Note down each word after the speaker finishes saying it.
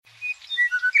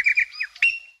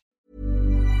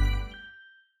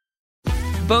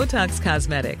Botox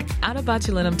Cosmetic, out of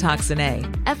botulinum toxin A,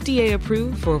 FDA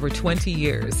approved for over 20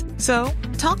 years. So,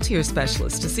 talk to your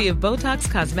specialist to see if Botox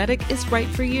Cosmetic is right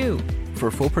for you. For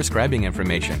full prescribing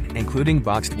information, including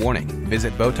boxed warning,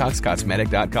 visit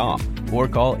BotoxCosmetic.com or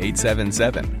call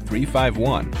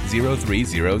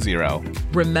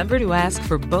 877-351-0300. Remember to ask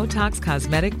for Botox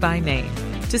Cosmetic by name.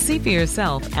 To see for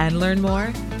yourself and learn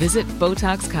more, visit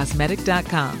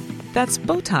BotoxCosmetic.com. That's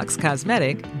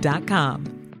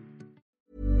BotoxCosmetic.com.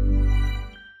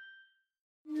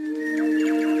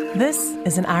 This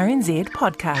is an RNZ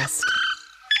podcast.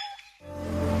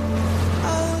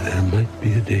 There might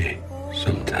be a day,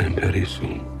 sometime very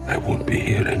soon, I won't be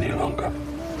here any longer.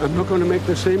 I'm not going to make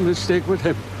the same mistake with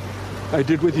him I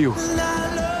did with you.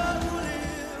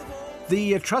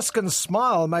 The Etruscan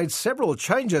Smile made several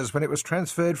changes when it was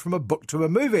transferred from a book to a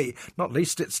movie, not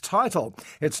least its title.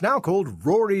 It's now called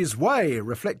Rory's Way,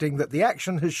 reflecting that the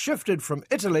action has shifted from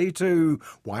Italy to,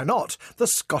 why not, the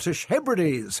Scottish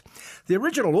Hebrides. The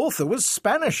original author was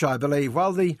Spanish, I believe,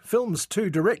 while the film's two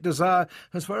directors are,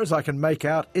 as far as I can make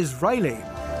out, Israeli.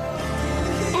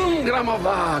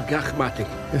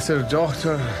 Is her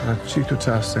daughter a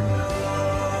cheater-tasting?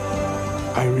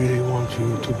 I really want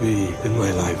you to be in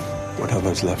my life,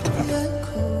 whatever's left of it.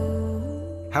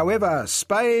 However,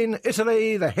 Spain,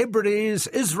 Italy, the Hebrides,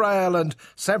 Israel and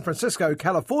San Francisco,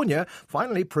 California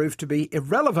finally proved to be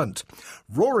irrelevant.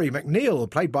 Rory McNeil,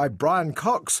 played by Brian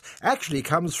Cox, actually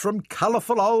comes from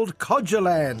colourful old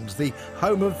Codgerland, the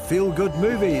home of feel-good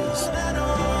movies.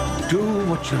 Do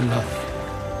what you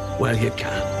love while you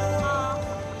can.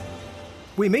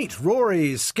 We meet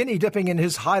Rory skinny dipping in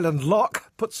his Highland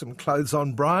lock, put some clothes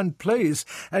on Brian, please,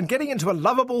 and getting into a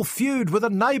lovable feud with a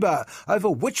neighbour over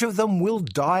which of them will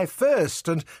die first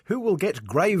and who will get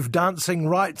grave dancing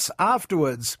rights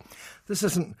afterwards. This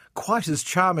isn't quite as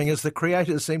charming as the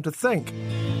creators seem to think.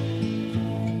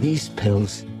 These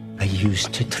pills are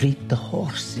used to treat the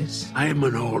horses. I'm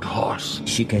an old horse.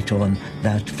 You get on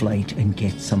that flight and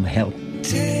get some help.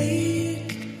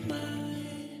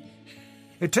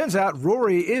 It turns out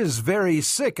Rory is very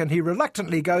sick and he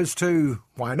reluctantly goes to,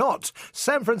 why not,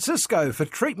 San Francisco for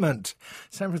treatment.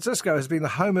 San Francisco has been the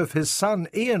home of his son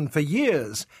Ian for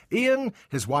years. Ian,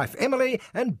 his wife Emily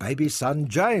and baby son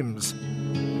James.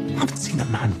 I haven't seen a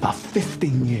man for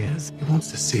 15 years. He wants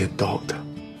to see a doctor.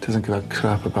 Doesn't give a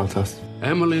crap about us.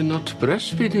 Emily not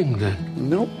breastfeeding then?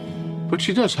 Nope. But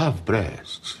she does have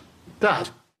breasts. Dad.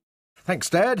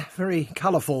 Thanks, Dad. Very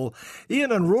colourful.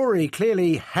 Ian and Rory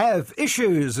clearly have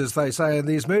issues, as they say in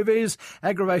these movies,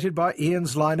 aggravated by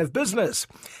Ian's line of business.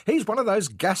 He's one of those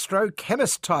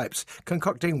gastro-chemist types,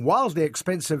 concocting wildly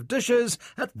expensive dishes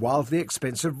at wildly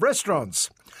expensive restaurants.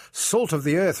 Salt of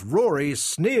the earth Rory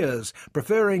sneers,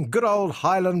 preferring good old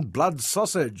Highland blood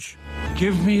sausage.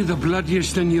 Give me the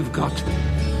bloodiest thing you've got.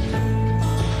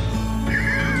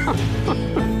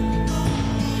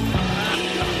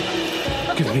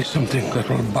 Give me something that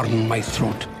will burn my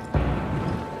throat.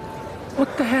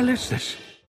 What the hell is this?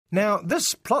 Now,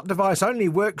 this plot device only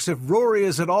works if Rory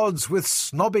is at odds with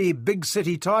snobby big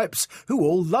city types who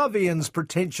all love Ian's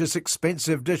pretentious,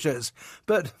 expensive dishes.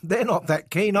 But they're not that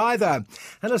keen either.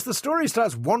 And as the story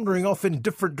starts wandering off in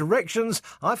different directions,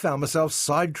 I found myself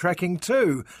sidetracking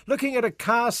too, looking at a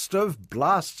cast of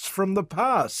blasts from the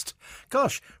past.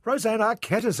 Gosh, Roseanne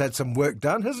Arquette has had some work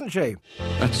done, hasn't she?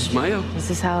 That smile.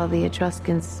 This is how the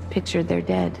Etruscans pictured their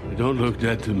dead. They don't look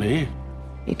dead to me.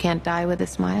 You can't die with a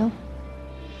smile?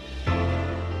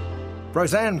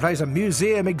 Roseanne plays a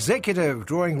museum executive,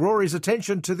 drawing Rory's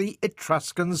attention to the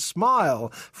Etruscan smile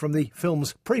from the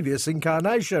film's previous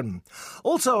incarnation.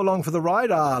 Also along for the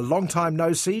ride are long-time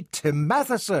no-see Tim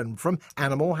Matheson from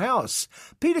Animal House,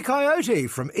 Peter Coyote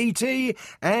from E.T.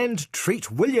 and Treat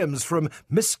Williams from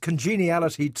Miss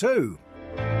Congeniality 2.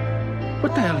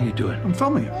 What the hell are you doing? I'm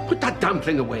filming it. Put that damn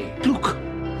thing away. Look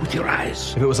with your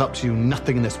eyes. If it was up to you,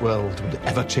 nothing in this world would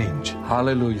ever change.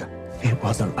 Hallelujah. It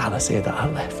wasn't Alistair that I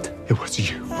left. It was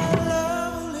you.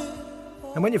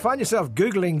 And when you find yourself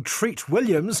Googling Treat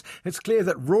Williams, it's clear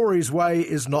that Rory's Way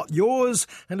is not yours,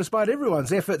 and despite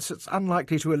everyone's efforts, it's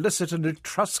unlikely to elicit an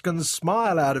Etruscan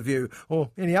smile out of you,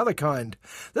 or any other kind.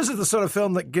 This is the sort of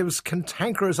film that gives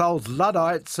cantankerous old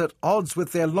Luddites at odds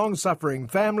with their long-suffering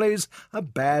families a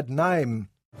bad name.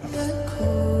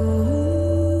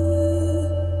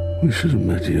 We should have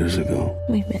met years ago.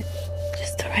 We met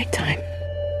just the right time.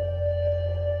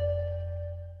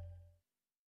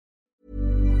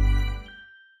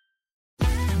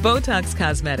 Botox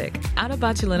Cosmetic, out of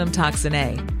botulinum toxin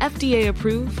A, FDA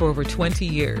approved for over 20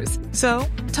 years. So,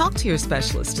 talk to your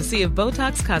specialist to see if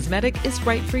Botox Cosmetic is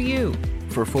right for you.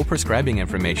 For full prescribing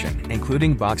information,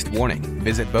 including boxed warning,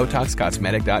 visit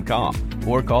BotoxCosmetic.com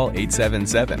or call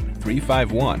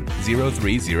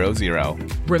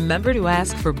 877-351-0300. Remember to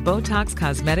ask for Botox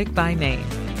Cosmetic by name.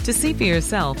 To see for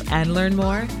yourself and learn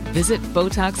more, visit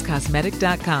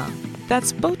BotoxCosmetic.com.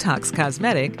 That's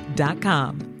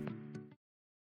BotoxCosmetic.com.